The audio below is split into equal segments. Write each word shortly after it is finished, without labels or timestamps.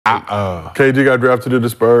KG got drafted to the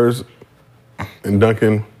Spurs, and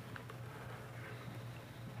Duncan.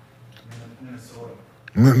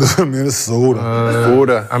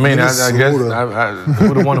 Minnesota. I mean, I guess who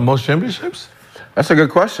would have won the most championships? That's a good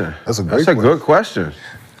question. That's a good question.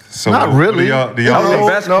 So not really. Do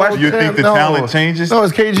y'all you think the talent changes? No,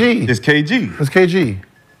 it's KG. It's KG. It's KG.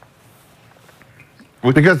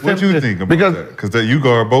 What you think about that? Because you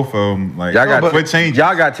guard both of them. Like, what changed?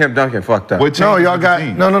 Y'all got Tim Duncan fucked up. No, y'all got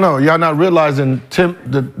no. Y'all not realizing Tim.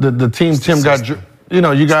 The team Tim got. You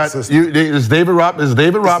know, you got it's David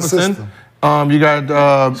Robinson. You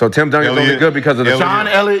got so Tim Duncan's only good because of the Sean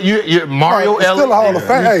Elliott, Mario Elliott. Still a Hall of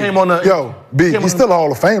Famer. He's still a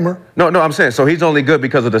Hall of Famer. No, I'm saying so he's only good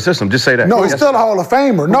because of the system. Just say that. No, he's still a Hall of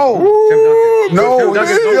Famer. No, he's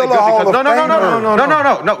still a Hall of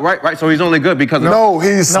Famer. No. Right. So he's only good because of. No,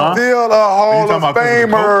 he's still a Hall of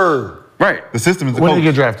Famer. Right. The system is the When coach. did he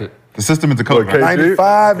get drafted? The system is the coach.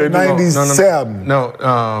 95 and 97.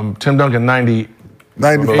 No, Tim Duncan 90.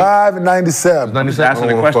 95 and 97. Asking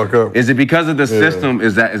the question. Is it because of the system?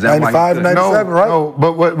 Is that 95 and 97, right? No,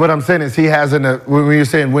 but what I'm saying is he has when you're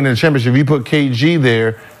saying winning the championship, you put KG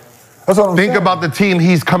there. That's what I'm saying. Think about the team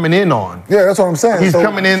he's coming in on. Yeah, that's what I'm saying. He's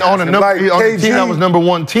coming in on a team that was number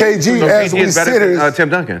one team. KG as we sit here. Tim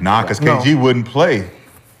Duncan. Nah, because KG wouldn't play.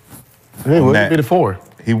 He wouldn't be the 4.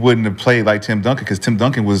 He wouldn't have played like Tim Duncan because Tim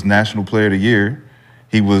Duncan was National Player of the Year.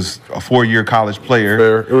 He was a 4-year college player.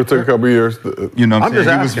 Fair. It would take a couple of years. You know what I'm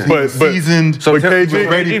saying? He was seasoned. So KG was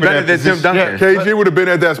ready for that position. Tim Duncan. KG would have been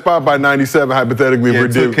at that spot by 97, hypothetically. Yeah,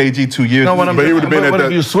 it took KG 2 years. No, but he would have been at that.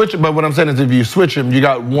 If you switch it, but what I'm saying is if you switch him, you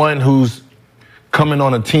got one who's coming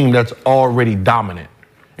on a team that's already dominant,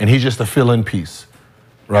 and he's just a fill-in piece,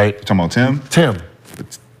 right? You talking about Tim? Tim.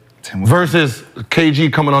 Versus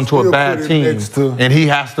KG coming onto a bad team, and he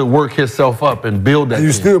has to work himself up and build that.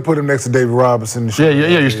 You still put him next to David Robinson. Yeah.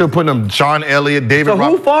 You're still putting him Sean Elliott, David. So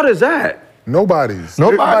whose fault is that? Nobody's.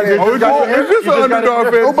 Nobody. It's just an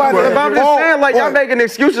underdog fan. But I'm just saying, like, y'all making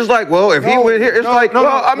excuses like, well, if he were here, it's like,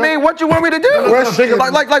 well, I mean, what you want me to do?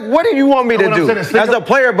 Like, what do you want me to do as a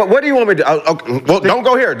player? But what do you want me to do? Well, don't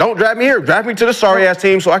go here. Don't draft me here. Draft me to the sorry-ass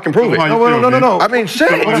team so I can prove it. No. I mean, shit.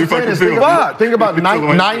 Think about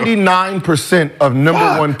 99% of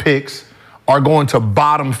number one picks are going to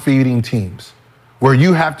bottom-feeding teams where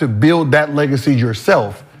you have to build that legacy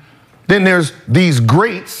yourself. Then there's these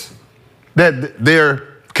greats that they're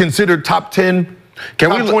considered top 10,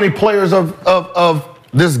 top 20 players of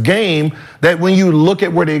this game, that when you look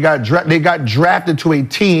at where they got drafted to a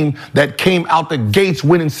team that came out the gates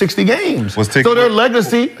winning 60 games. So their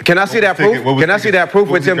legacy. Can I see that proof? Can I see that proof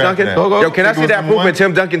with Tim Duncan? Yo, can I see that proof with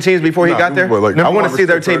Tim Duncan teams before he got there? I want to see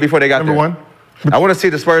their team before they got there. Number one. I want to see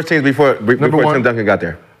the Spurs teams before Tim Duncan got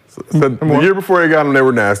there. The year before they got them, they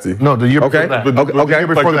were nasty. No, the year before that. Okay.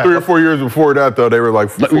 Like the 3 or 4 years before that, though, they were like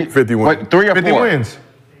 50 wins. Like 3 or 4 50 wins.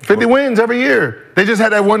 50 wins every year. They just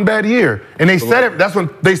had that one bad year, and they set it. That's when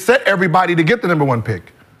they set everybody to get the number one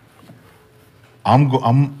pick.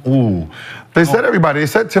 They set everybody. They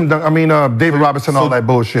set Tim Duncan. I mean, David Robinson, all that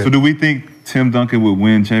bullshit. So do we think Tim Duncan would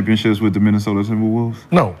win championships with the Minnesota Timberwolves?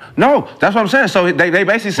 No, that's what I'm saying. So they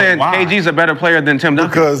basically saying KG's a better player than Tim Duncan.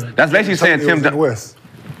 Because that's basically saying Tim Duncan. West.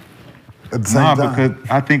 At the same time.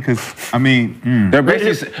 They're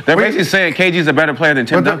basically saying KG's a better player than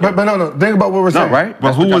Tim Duncan. But no. Think about what we're saying. No, right?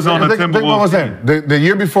 But who was on the Timberwolves? Think about what we're saying. The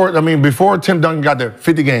year before, before Tim Duncan got there,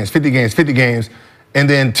 50 games, and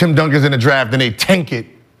then Tim Duncan's in the draft, and they tank it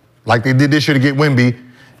like they did this year to get Wemby,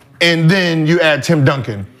 and then you add Tim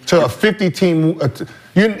Duncan to a 50-team,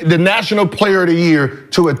 the National Player of the Year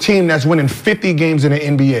to a team that's winning 50 games in the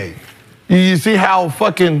NBA. You see how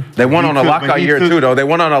fucking... They won on a lockout year, too, though. They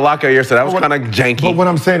won on a lockout year, so that was kind of janky. But what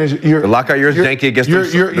I'm saying is... The lockout year is janky against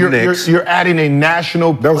the Knicks. You're adding a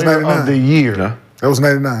National Player of the Year. Yeah. That was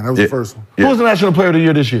 99. That was the first one. Who was the National Player of the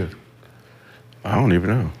Year this year? I don't even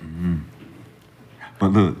know.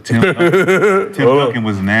 But look, Tim Duncan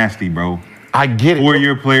was nasty, bro. I get it.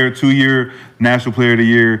 4-year player, 2-year National Player of the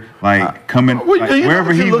Year,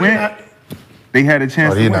 wherever he went... They had a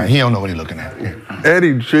chance to win. He don't know what he's looking at.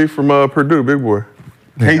 Eddie, chief from Purdue, big boy.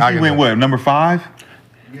 KG went what, number 5?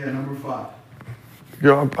 Yeah, number 5.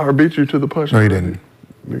 Yo, I beat you to the punch. No, he didn't.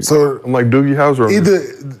 So I'm like Doogie Howser.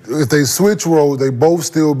 If they switch roles, they both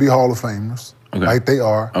still be Hall of Famers, like they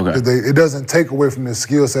are. It doesn't take away from the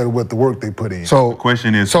skill set of what the work they put in. So the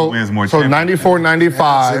question is, who wins more championships? 94,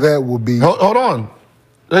 95. So that would be. Hold on.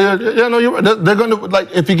 You're right. They're going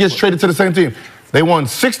to, if he gets traded to the same team. They won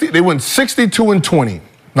 62 and 20,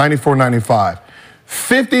 94, 95.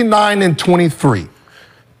 59 and 23.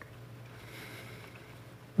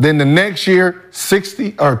 Then the next year,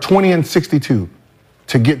 20 and 62.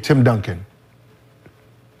 to get Tim Duncan.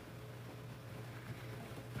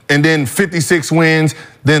 And then 56 wins,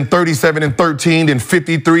 then 37 and 13, then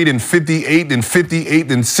 53, then 58, then 58,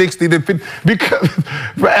 then 60, then 50. Because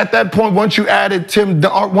at that point, once you added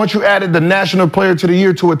the National Player to the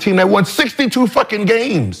Year to a team that won 62 fucking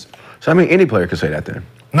games. So I mean, any player could say that then.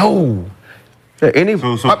 No. Yeah, any.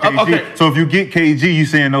 So if you get KG, you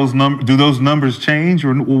saying do those numbers change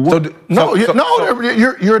or what?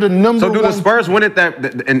 You're the number one. So do the Spurs win it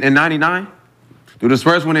in '99? Do the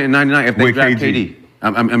Spurs win it in '99 if they draft KD?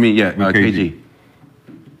 KG.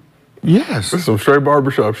 Yes. That's some straight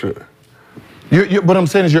barbershop shit. What I'm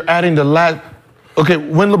saying is you're adding the last. Okay,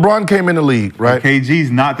 when LeBron came in the league, right?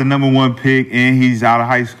 KG's not the #1 pick, and he's out of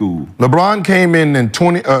high school. LeBron came in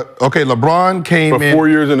LeBron came for in 4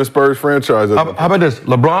 years in the Spurs franchise. How about this?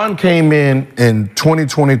 LeBron came in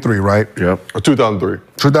 2023, right? Yep. Or 2003.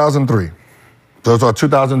 2003. So it's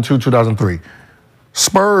 2002, 2003.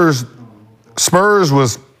 Spurs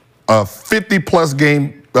was a 50-plus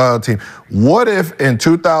game team. What if in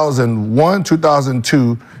 2001,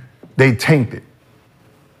 2002, they tanked it?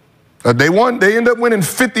 They ended up winning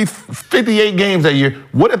 58 games that year.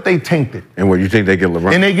 What if they tanked it? And what, you think they get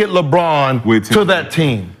LeBron? And they get LeBron to that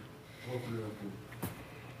team.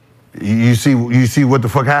 You see what the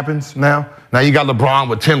fuck happens now? Now you got LeBron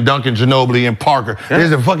with Tim Duncan, Ginobili, and Parker. Yeah.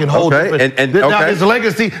 There's a fucking whole different.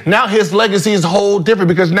 Now his legacy is whole different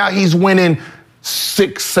because now he's winning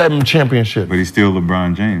 6, 7 championships. But he's still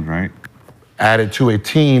LeBron James, right? Added to a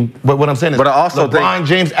team. But what I'm saying is LeBron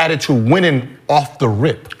James added to winning off the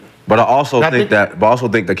rip. But I also think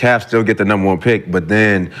the Cavs still get the #1 pick, but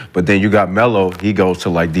then you got Melo, he goes to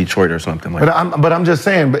like Detroit or something like that. But I'm just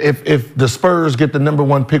saying, if the Spurs get the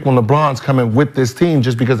 #1 pick when LeBron's coming with this team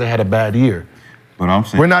just because they had a bad year. But I'm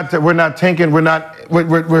saying we're not tanking,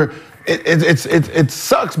 it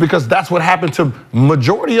sucks because that's what happened to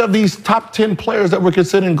majority of these top 10 players that we're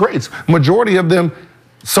considering greats. Majority of them,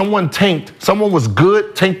 someone was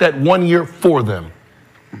good, tanked that 1 year for them.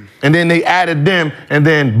 And then they added them, and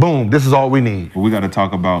then boom, this is all we need. But we got to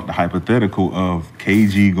talk about the hypothetical of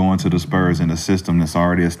KG going to the Spurs in a system that's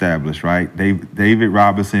already established, right? David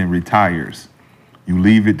Robinson retires. You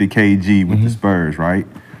leave it to KG with the Spurs, right?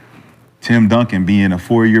 Tim Duncan being a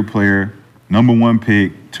 4-year player, #1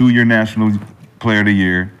 pick, 2-year National Player of the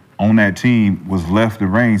Year on that team was left the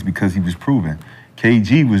reins because he was proven.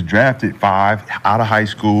 KG was drafted 5 out of high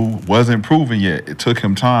school, wasn't proven yet. It took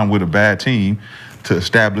him time with a bad team to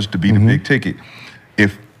establish to be the big ticket.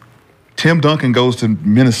 If Tim Duncan goes to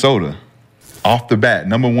Minnesota off the bat,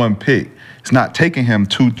 #1 pick, it's not taking him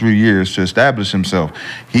 2-3 years to establish himself.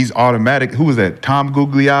 He's automatic. Who was that? Tom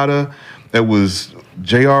Gugliotta? That was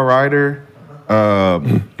J.R. Ryder.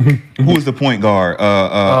 Who was the point guard?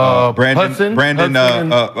 Brandon.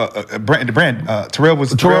 Terrell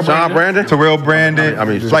was Terrell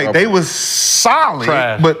Brandon. They was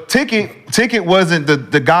solid, but Ticket wasn't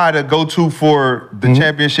the guy to go to for the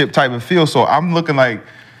championship type of feel. So I'm looking like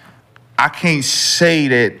I can't say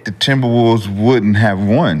that the Timberwolves wouldn't have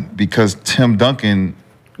won because Tim Duncan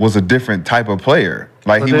was a different type of player.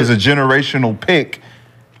 Like he was a generational pick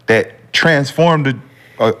that transformed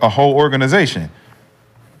a whole organization.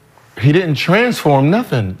 He didn't transform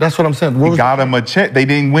nothing. That's what I'm saying. He got him a check. They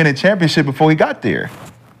didn't win a championship before he got there.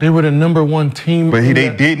 They were the #1 team. But they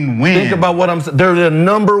didn't win. Think about what I'm saying. They're the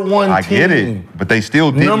 #1 team. I get it, but they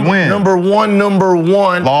still didn't win. Number one.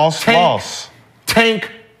 Loss.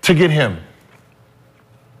 Tank to get him.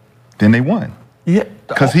 Then they won. Yeah.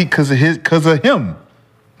 Because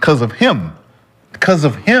of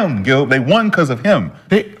him, Gil. They won because of him.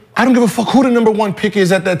 I don't give a fuck who the #1 pick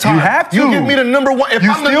is at that time. You have to. You give me the #1. If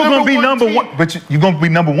you're I'm still going to be number #1, but you're going to be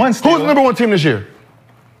 #1 still. Who's the #1 team this year?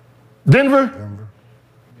 Denver.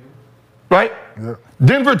 Right? Yeah.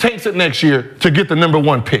 Denver takes it next year to get the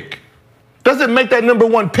 #1 pick. Does it make that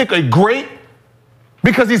 #1 pick a great?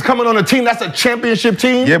 Because he's coming on a team that's a championship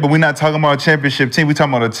team? Yeah, but we're not talking about a championship team. We're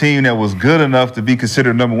talking about a team that was good enough to be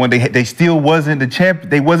considered #1. They still wasn't the champ.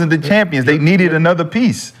 They wasn't the champions. They needed another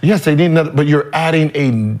piece. Yes, they need another, but you're adding a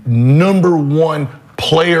 #1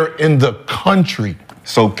 player in the country.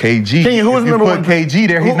 So KG, who was if you put KG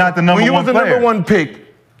there, he's not the #1 player. When you was the #1 pick,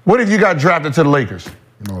 what if you got drafted to the Lakers?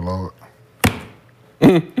 No, Lord.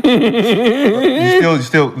 What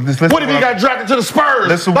if he got drafted to the Spurs?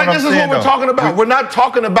 This is what we're talking about. We're not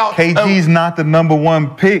talking about KG's not the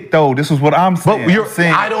 #1 pick, though. This is what I'm saying. But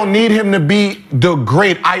I don't need him to be the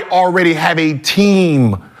great. I already have a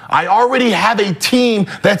team.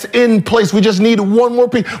 That's in place. We just need one more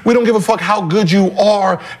piece. We don't give a fuck how good you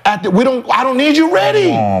are I don't need you ready.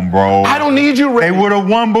 Come on, bro. I don't need you ready. They would have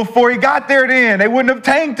won before he got there then. They wouldn't have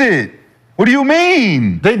tanked it. What do you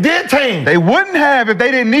mean? They did tank. They wouldn't have if they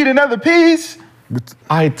didn't need another piece.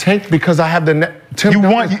 I tanked because I have the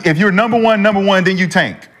if you're number one, then you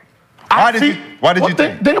tank. Why did you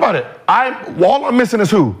tank? Think about it. All I'm missing is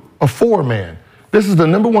who? A 4-man. This is the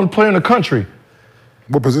number 1 player in the country.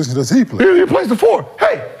 What position does he play? He plays the 4.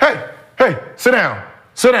 Hey, sit down.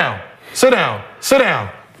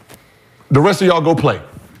 The rest of y'all go play.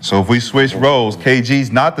 So if we switch roles, KG's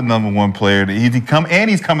not the number 1 player. He's coming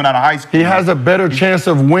out of high school. He has a better chance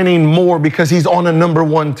of winning more because he's on a number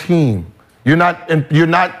 1 team. You're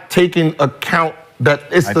not taking account that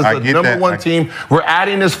it's the number 1 team. We're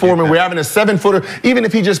adding this foreman. We're having a 7-footer. Even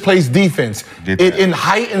if he just plays defense, it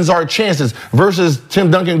heightens our chances versus Tim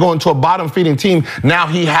Duncan going to a bottom-feeding team. Now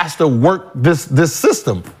he has to work this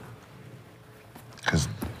system. Because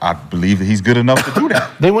I believe that he's good enough to do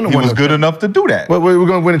that. He was good enough to do that. We're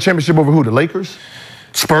going to win a championship over who? The Lakers?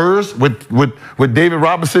 Spurs with David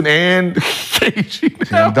Robinson and KG.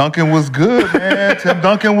 Tim Duncan was good, man. Tim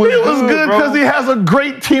Duncan was good. He was good because he has a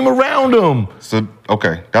great team around him. So,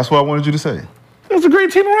 okay, that's what I wanted you to say. There's a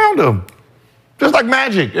great team around him. Just like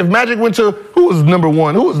Magic. If Magic went to, who was number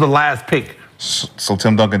 1? Who was the last pick? So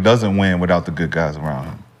Tim Duncan doesn't win without the good guys around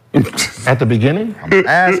him. At the beginning? I'm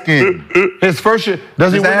asking. His first year.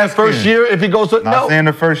 Does he win his first year if he goes to? Not saying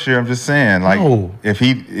the first year. I'm just saying, like,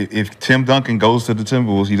 if Tim Duncan goes to the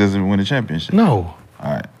Timberwolves, he doesn't win a championship. No.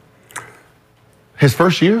 All right. His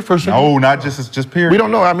first year? No, not just period. We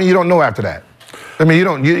don't know. I mean, you don't know after that. I mean, you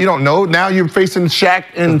don't know. Now you're facing Shaq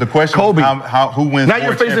and the question Kobe. Who wins? Now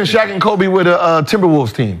you're facing Shaq and Kobe with a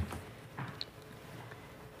Timberwolves team.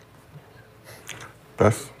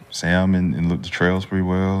 That's Sam and looked the trails pretty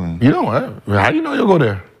well. And you know how do you know you'll go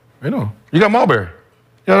there? You got Marbury.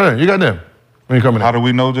 You got them. When you coming How do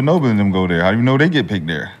we know Ginobili and them go there? How do you know they get picked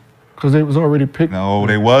there? Because they was already picked. No,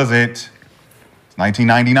 they wasn't. It's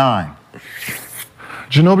 1999.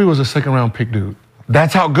 Ginobili was a 2nd-round pick, dude.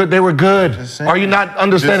 That's how good they were good. Are you not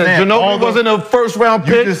understanding? Ginobili wasn't a 1st-round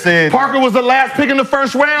pick. You just said Parker was the last pick in the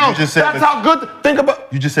 1st round. That's how good. Think about.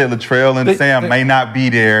 You just said Latrell and Sam may not be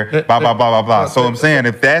there. Blah blah blah blah blah. So I'm saying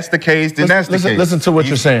if that's the case, then that's the case. Listen to what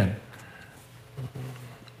you're saying.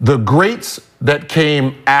 The greats that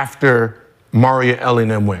came after Mario Elie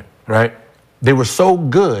and them went, right? They were so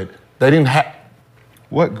good they didn't have.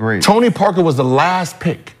 What great? Tony Parker was the last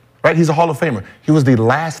pick, right? He's a Hall of Famer. He was the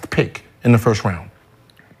last pick in the 1st round.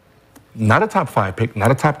 Not a top 5 pick,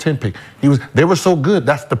 not a top 10 pick. They were so good,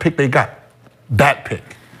 that's the pick they got. That pick.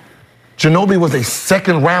 Ginobili was a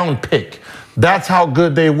 2nd-round pick. That's how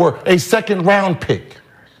good they were. A 2nd-round pick.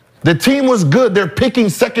 The team was good. They're picking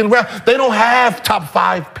 2nd round. They don't have top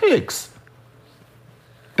 5 picks.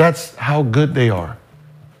 That's how good they are.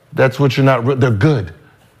 That's what they're good.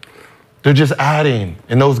 They're just adding,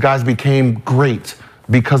 and those guys became great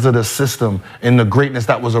because of the system and the greatness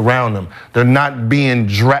that was around them. They're not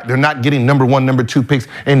they're not getting number 1, number 2 picks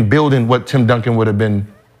and building what Tim Duncan would have been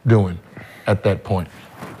doing at that point.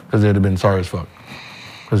 Because they'd have been sorry as fuck.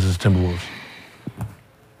 Because it's Timberwolves.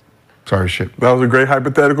 Sorry shit. That was a great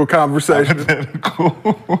hypothetical conversation.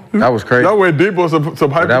 That was crazy. Y'all went deep on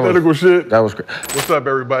some hypothetical shit. That was crazy. What's up,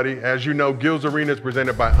 everybody? As you know, Gil's Arena is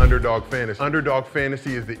presented by Underdog Fantasy. Underdog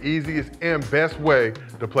Fantasy is the easiest and best way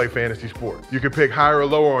to play fantasy sports. You can pick higher or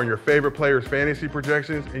lower on your favorite players' fantasy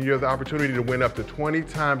projections, and you have the opportunity to win up to 20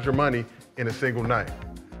 times your money in a single night.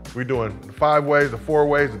 We're doing the 5 ways, the 4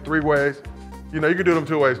 ways, the 3 ways. You know, you can do them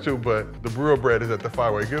 2 ways too, but the real bread is at the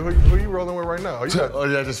 5-way. Gil, who you rolling with right now? Oh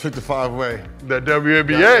yeah, I just picked the 5-way. That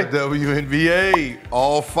WNBA. WNBA,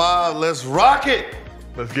 all 5, let's rock it.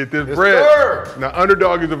 Let's get this bread. Now,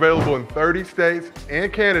 Underdog is available in 30 states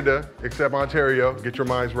and Canada, except Ontario. Get your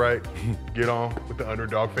minds right. Get on with the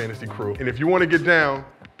Underdog Fantasy crew. And if you want to get down,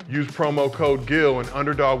 use promo code GIL and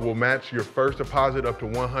Underdog will match your first deposit up to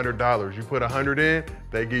 $100. You put 100 in,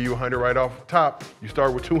 they give you 100 right off the top. You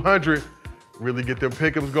start with 200. Really get them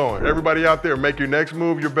pick'ems going. Everybody out there, make your next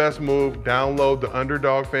move your best move. Download the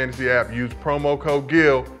Underdog Fantasy app. Use promo code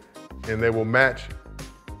GIL, and they will match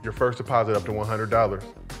your first deposit up to $100.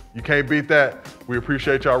 You can't beat that. We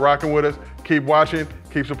appreciate y'all rocking with us. Keep watching.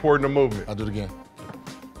 Keep supporting the movement. I'll do it again.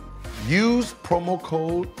 Use promo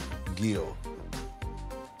code GIL.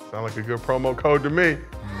 Sound like a good promo code to me.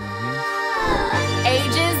 Age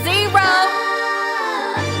is 0.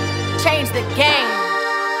 Change the game.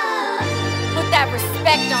 Put that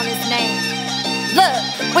respect on his name.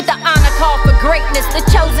 Look, with the honor call for greatness, the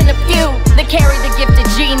chosen of few that carry the gift of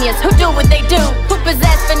genius, who do what they do, who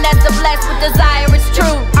possess finesse, are blessed with desire, it's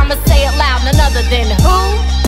true. I'ma say it loud, none other than who?